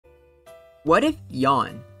What if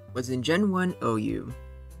YAWN was in Gen 1 OU?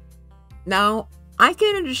 Now, I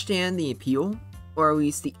can understand the appeal, or at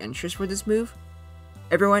least the interest for this move.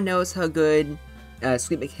 Everyone knows how good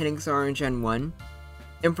sweep mechanics are in Gen 1,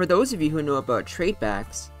 and for those of you who know about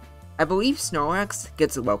tradebacks, I believe Snorlax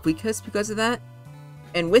gets a lovely kiss because of that,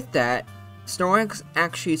 and with that, Snorlax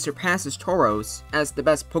actually surpasses Tauros as the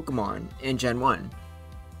best Pokemon in Gen 1.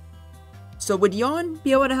 So would YAWN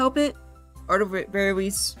be able to help it, or at the very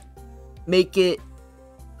least, make it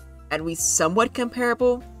at least somewhat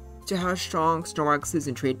comparable to how strong Snorlax is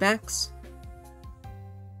in tradebacks?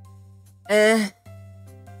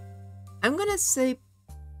 I'm gonna say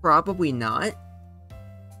probably not.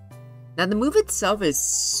 Now the move itself is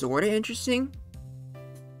sorta interesting.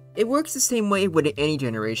 It works the same way with any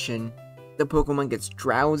generation. The Pokemon gets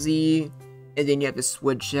drowsy, and then you have to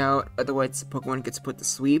switch out, otherwise the Pokemon gets put to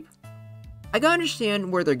sleep. I can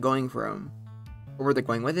understand where they're going from, or where they're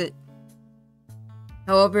going with it.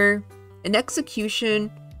 However, in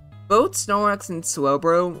execution, both Snorlax and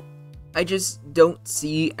Slowbro, I just don't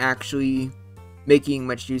see actually making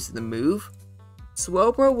much use of the move.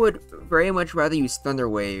 Slowbro would very much rather use Thunder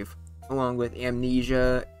Wave, along with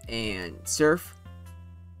Amnesia and Surf.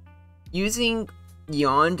 Using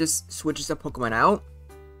YAWN just switches the Pokemon out,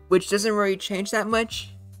 which doesn't really change that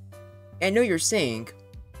much. I know you're saying,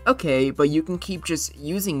 okay, but you can keep just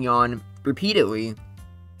using YAWN repeatedly,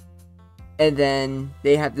 and then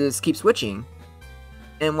they have to just keep switching.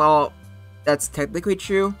 And while that's technically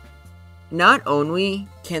true, not only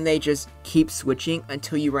can they just keep switching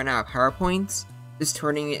until you run out of power points, just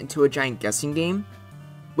turning it into a giant guessing game,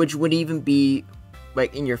 which would even be,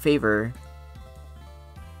 like, in your favor.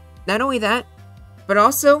 Not only that, but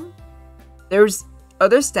also, there's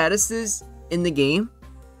other statuses in the game,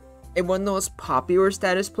 and one of the most popular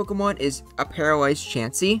status Pokemon is a Paralyzed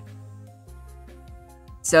Chansey.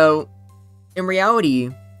 So, in reality,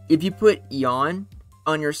 if you put YAWN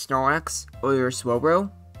on your Snorlax or your Slowbro,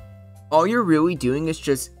 all you're really doing is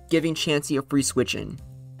just giving Chansey a free switch in.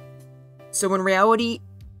 So in reality,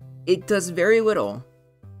 it does very little.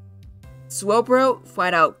 Slowbro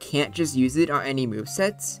flat out can't just use it on any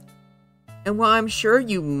movesets, and while I'm sure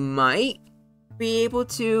you might be able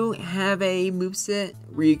to have a moveset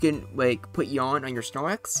where you can, like, put YAWN on your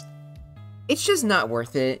Snorlax, it's just not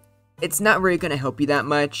worth it. It's not really going to help you that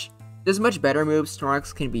much. There's much better moves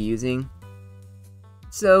Snorlax can be using.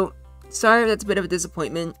 So, sorry if that's a bit of a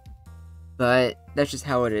disappointment, but that's just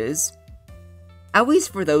how it is. At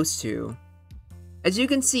least for those two. As you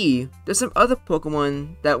can see, there's some other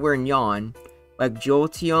Pokemon that were in YAWN, like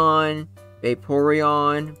Jolteon,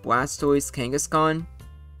 Vaporeon, Blastoise, Kangaskhan.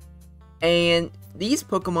 And these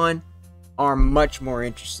Pokemon are much more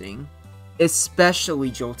interesting, especially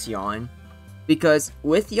Jolteon, because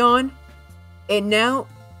with YAWN, it now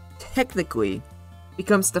technically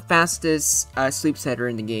becomes the fastest sleep setter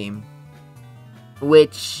in the game,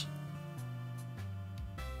 which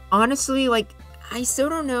honestly, like, I still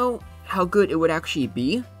don't know how good it would actually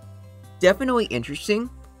be. Definitely interesting.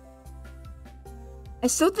 I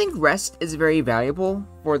still think Rest is very valuable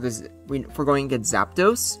for going against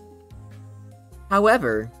Zapdos.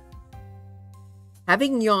 However,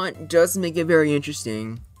 having YAWN does make it very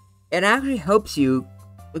interesting. It actually helps you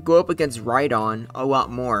go up against Rhydon a lot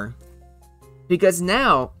more. Because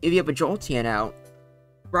now, if you have a Jolteon out,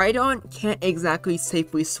 Rhydon can't exactly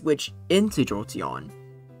safely switch into Jolteon.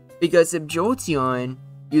 Because if Jolteon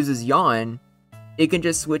uses YAWN, it can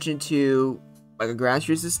just switch into like a grass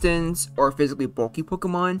resistance or a physically bulky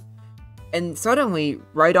Pokemon, and suddenly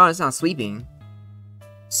Rhydon is not sleeping.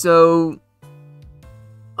 So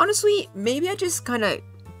honestly, maybe I just kind of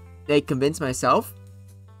convinced myself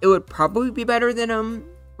it would probably be better than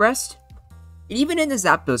Rest. And even in the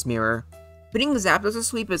Zapdos mirror, putting Zapdos to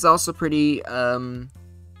sleep is also pretty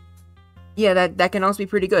yeah, that can also be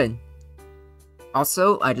pretty good.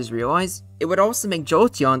 Also, I just realized it would also make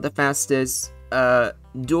Jolteon the fastest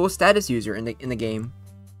dual status user in the game,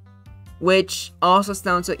 which also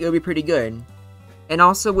sounds like it would be pretty good, and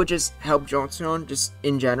also would just help Jolteon just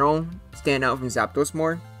in general stand out from Zapdos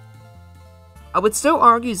more. I would still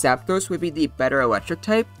argue Zapdos would be the better electric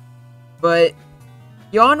type, but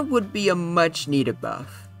YAWN would be a much needed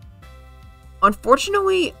buff.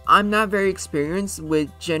 Unfortunately, I'm not very experienced with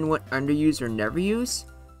Gen 1 underuse or never use,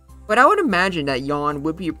 but I would imagine that YAWN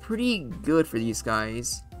would be pretty good for these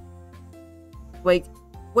guys. Like,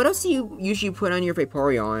 what else do you usually put on your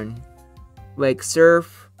Vaporeon? Like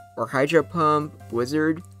Surf, or Hydro Pump,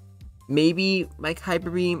 Blizzard, maybe like Hyper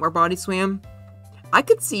Beam or Body Slam? I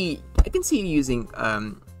can see you using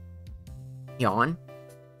YAWN.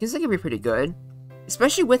 Seems like it'd be pretty good,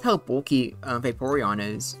 especially with how bulky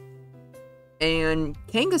Vaporeon is. And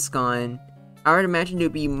Kangaskhan, I would imagine there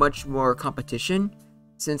would be much more competition,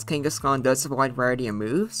 since Kangaskhan does have a wide variety of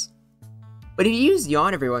moves. But if you use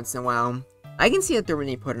Yawn every once in a while, I can see that they're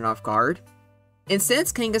really put off guard. And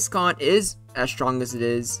since Kangaskhan is as strong as it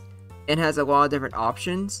is, and has a lot of different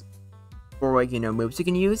options for, like, moves you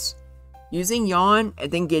can use, using Yawn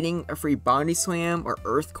and then getting a free Body Slam or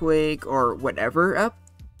Earthquake or whatever up,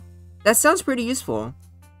 that sounds pretty useful.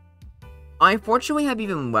 I unfortunately have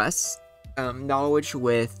even less knowledge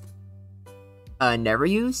with Never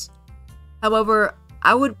Use. However,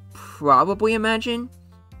 I would probably imagine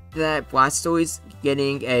that Blastoise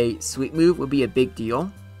getting a Sweep move would be a big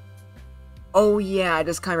deal. Oh yeah, I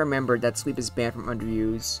just kind of remembered that Sweep is banned from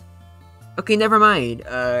Underuse. Okay, never mind.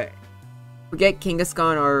 Forget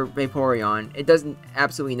Kangaskhan or Vaporeon. It does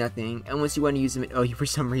absolutely nothing unless you want to use them at OU for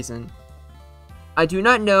some reason. I do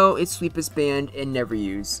not know if Sweep is banned in Never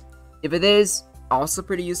Use. If it is, also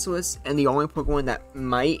pretty useless, and the only Pokemon that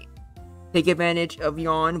might take advantage of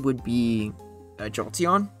Yawn would be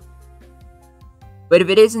Jolteon. But if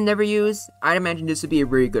it is in Never Use, I'd imagine this would be a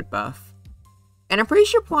really good buff. And I'm pretty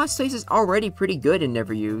sure Blastoise is already pretty good in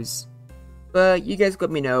Never Use. But you guys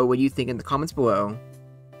let me know what you think in the comments below.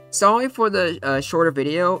 Sorry for the shorter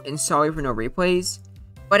video, and sorry for no replays,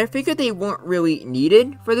 but I figured they weren't really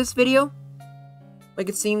needed for this video. Like,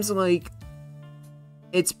 it seems like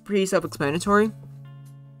it's pretty self-explanatory.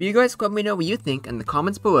 But you guys let me know what you think in the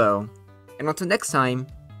comments below. And until next time,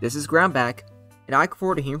 this is Groundback, and I look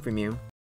forward to hearing from you.